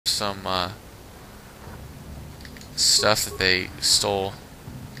some stuff that they stole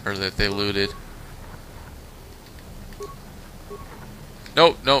or that they looted.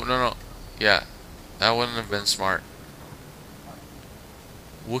 Nope, nope, no, no. Yeah, that wouldn't have been smart.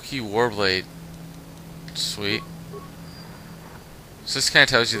 Wookiee Warblade. Sweet. So this kind of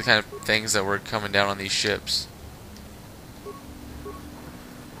tells you the kind of things that were coming down on these ships.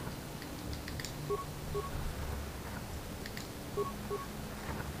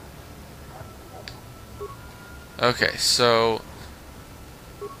 Okay, so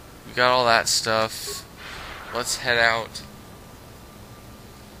we got all that stuff. Let's head out.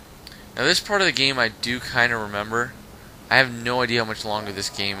 Now this part of the game I do kind of remember. I have no idea how much longer this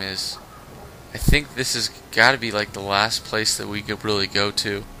game is. I think this has got to be like the last place that we could really go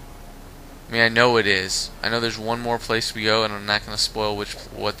to. I mean, I know it is. I know there's one more place we go, and I'm not going to spoil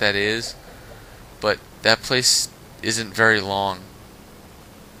what that is. But that place isn't very long.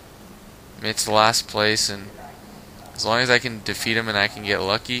 I mean, it's the last place, and as long as I can defeat him and I can get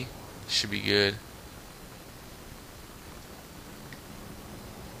lucky, it should be good.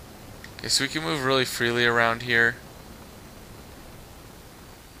 Okay, so we can move really freely around here.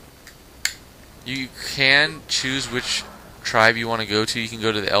 You can choose which tribe you want to go to. You can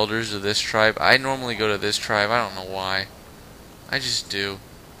go to the elders of this tribe. I normally go to this tribe. I don't know why. I just do.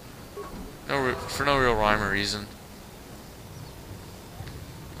 For no real rhyme or reason.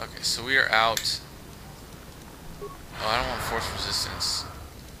 Okay, so we are out. Oh, I don't want force resistance.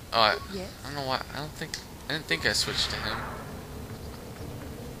 Oh, I don't know why. I didn't think I switched to him.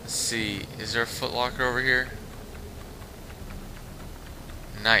 Let's see. Is there a footlocker over here?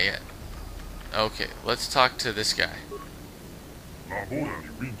 Not yet. Okay, let's talk to this guy.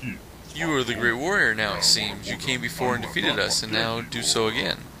 You are the great warrior now, it seems. You came before and defeated us, and now do so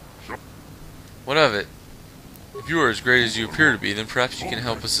again. What of it? If you are as great as you appear to be, then perhaps you can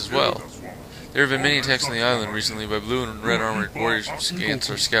help us as well. There have been many attacks on the island recently by blue and red armored warriors against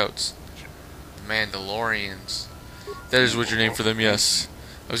our scouts. The Mandalorians. That is what your name for them, yes.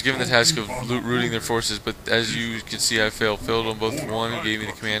 I was given the task of routing their forces, but as you can see I failed on both one who gave me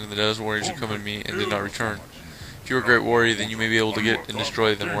the command and the dozen warriors who accompanied me and did not return. If you are a great warrior, then you may be able to get and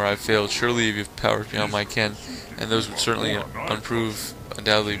destroy them where I failed. Surely you have powers beyond my ken, and those would certainly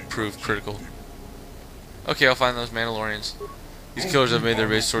undoubtedly prove critical. Okay, I'll find those Mandalorians. These killers have made their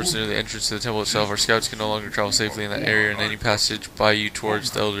base towards near the entrance to the temple itself. Our scouts can no longer travel safely in that area, and any passage by you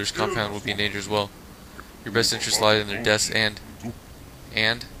towards the Elder's compound will be in danger as well. Your best interest lies in their deaths and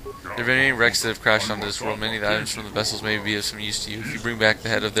there have been many wrecks that have crashed onto this world. Many of the items from the vessels may be of some use to you. If you bring back the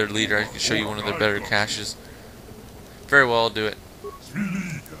head of their leader, I can show you one of their better caches. Very well, I'll do it.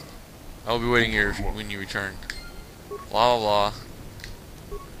 I'll be waiting here when you return. Blah, blah,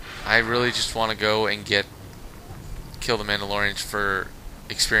 blah. I really just want to go and kill the Mandalorians for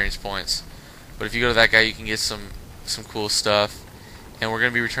experience points. But if you go to that guy, you can get some cool stuff. And we're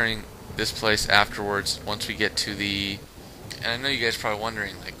going to be returning this place afterwards once we get to the... And I know you guys are probably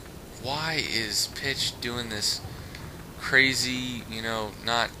wondering, like, why is Pitch doing this crazy, you know,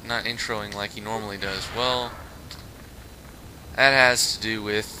 not introing like he normally does? Well, that has to do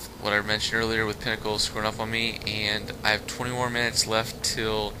with what I mentioned earlier with Pinnacle screwing up on me, and I have 20 more minutes left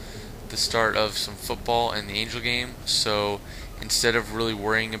till the start of some football and the Angel game, so instead of really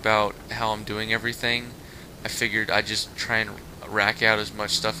worrying about how I'm doing everything, I figured I'd just try and rack out as much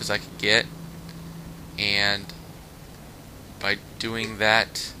stuff as I could get, and by doing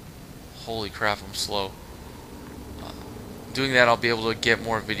that, holy crap, I'm slow. Doing that, I'll be able to get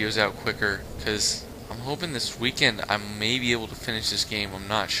more videos out quicker, because I'm hoping this weekend I may be able to finish this game. I'm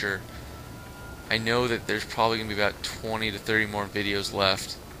not sure. I know that there's probably going to be about 20 to 30 more videos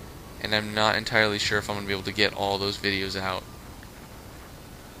left, and I'm not entirely sure if I'm going to be able to get all those videos out.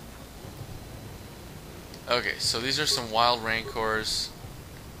 Okay, so these are some wild rancors.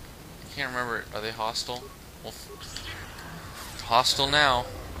 I can't remember, are they hostile? Well, hostile now.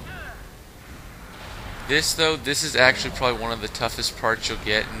 This is actually probably one of the toughest parts you'll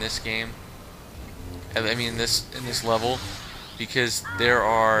get in this game. I mean, in this level, because there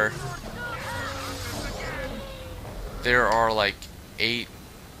are like 8.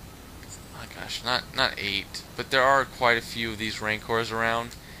 Oh my gosh, not 8, but there are quite a few of these rancors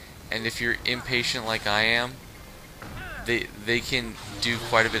around, and if you're impatient like I am, they can do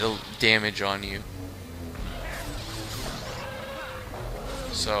quite a bit of damage on you.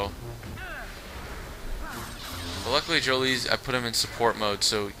 So, but luckily Jolie's, I put him in support mode,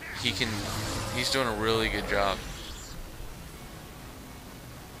 so he's doing a really good job.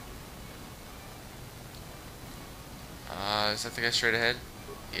 Is that the guy straight ahead?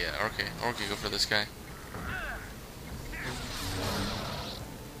 Yeah, okay. Okay, go for this guy.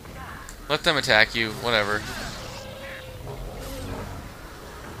 Let them attack you, whatever.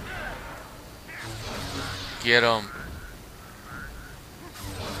 Get them.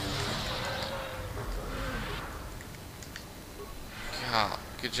 God,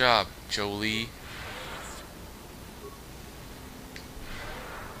 good job, Jolie.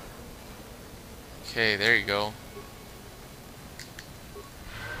 Okay, there you go.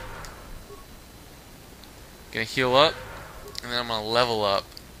 Gonna heal up, and then I'm gonna level up.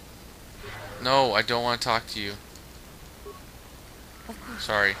 No, I don't want to talk to you.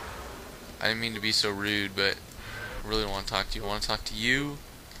 Sorry. I didn't mean to be so rude, but I really don't want to talk to you. I want to talk to you.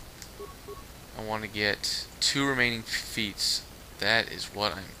 I want to get 2 remaining feats. That is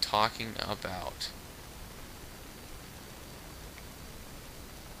what I'm talking about.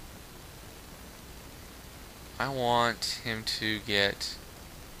 I want him to get...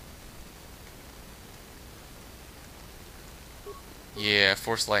 Yeah,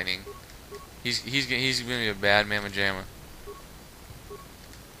 Force Lightning. He's gonna be a bad mamma jamma.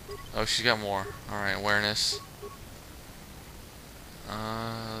 Oh, she's got more. Alright, awareness.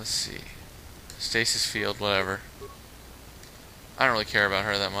 Let's see. Stasis field, whatever. I don't really care about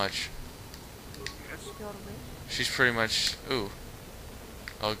her that much. She's pretty much... Ooh.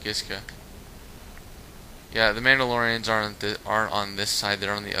 Oh, Giska. Yeah, the Mandalorians aren't on this side,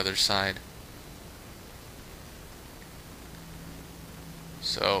 they're on the other side.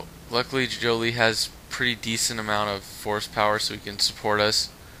 So, luckily Jolie has pretty decent amount of force power so he can support us.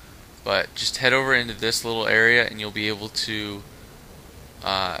 But just head over into this little area and you'll be able to...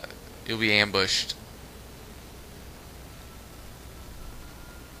 you'll be ambushed.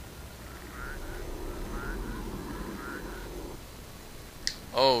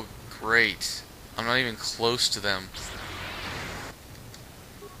 Oh, great. I'm not even close to them.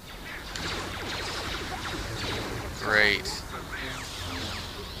 Great.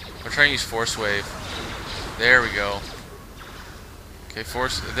 I'm trying to use Force Wave. There we go. Okay,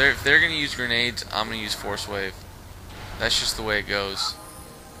 if they're gonna use grenades, I'm gonna use Force Wave. That's just the way it goes.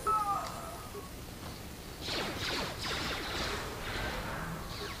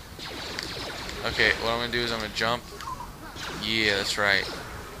 Okay, what I'm gonna do is I'm gonna jump. Yeah, that's right.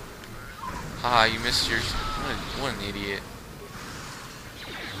 Haha, you missed your... What an idiot.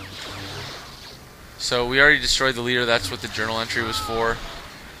 So, we already destroyed the leader. That's what the journal entry was for.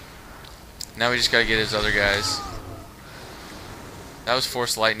 Now we just gotta get his other guys. That was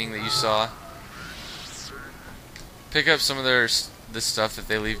Force Lightning that you saw. Pick up some of the stuff that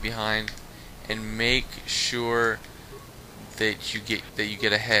they leave behind, and make sure that you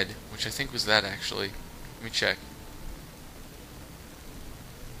get ahead, which I think was that actually. Let me check.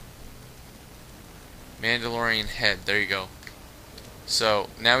 Mandalorian head. There you go. So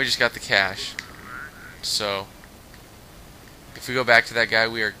now we just got the cash. So if we go back to that guy,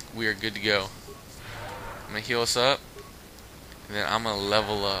 we are good to go. I'm gonna heal us up, and then I'm gonna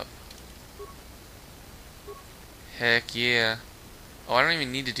level up. Heck yeah! Oh, I don't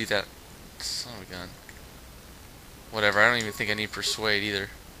even need to do that. Son of a gun. Whatever. I don't even think I need persuade either.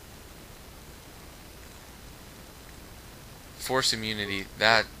 Force immunity.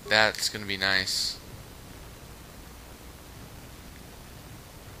 That's gonna be nice.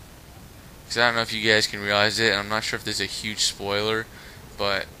 Because I don't know if you guys can realize it, and I'm not sure if there's a huge spoiler,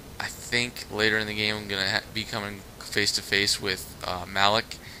 but I think later in the game I'm going to be coming face to face with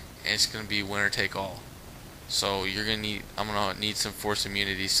Malik, and it's going to be winner take all. So I'm going to need some force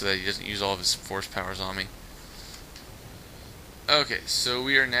immunity so that he doesn't use all of his force powers on me. Okay, so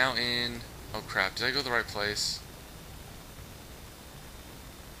we are now in... Oh crap, did I go to the right place?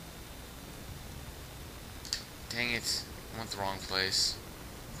 Dang it, I went the wrong place.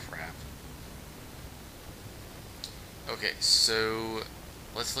 Crap. Okay, so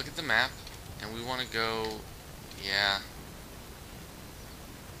let's look at the map, and we want to go, yeah,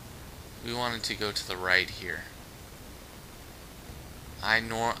 we wanted to go to the right here.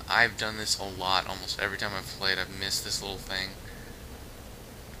 I've done this a lot. Almost every time I've played, I've missed this little thing.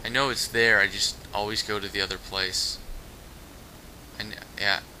 I know it's there, I just always go to the other place. And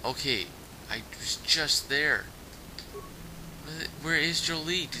yeah, okay, I was just there. Where is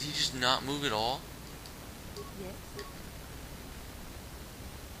Jolie? Did he just not move at all? Yes.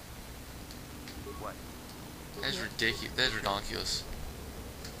 What? That's ridiculous. That's ridiculous.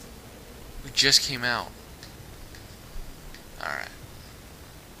 We just came out. Alright.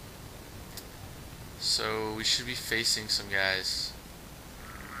 So, we should be facing some guys.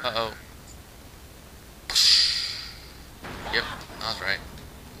 Uh-oh. Yep, I was right.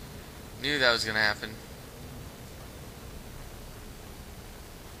 Knew that was gonna happen.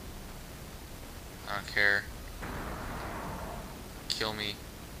 I don't care. Kill me.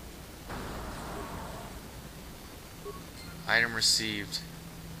 Item received.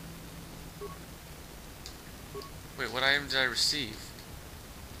 Wait, what item did I receive?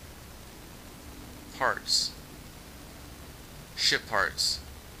 Parts. Ship parts.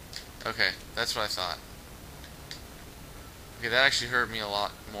 Okay, that's what I thought. Okay, that actually hurt me a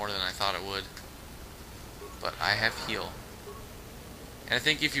lot more than I thought it would. But I have heal. And I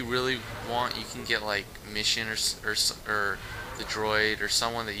think if you really want, you can get like Mission or the droid or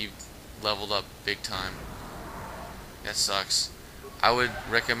someone that you leveled up big time. That sucks. I would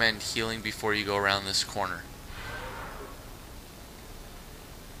recommend healing before you go around this corner.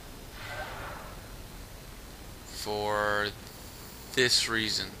 For this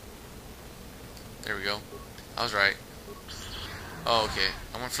reason. There we go. I was right. Oh, okay.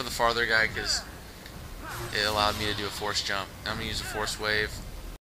 I went for the farther guy because it allowed me to do a force jump. Now I'm going to use a force wave.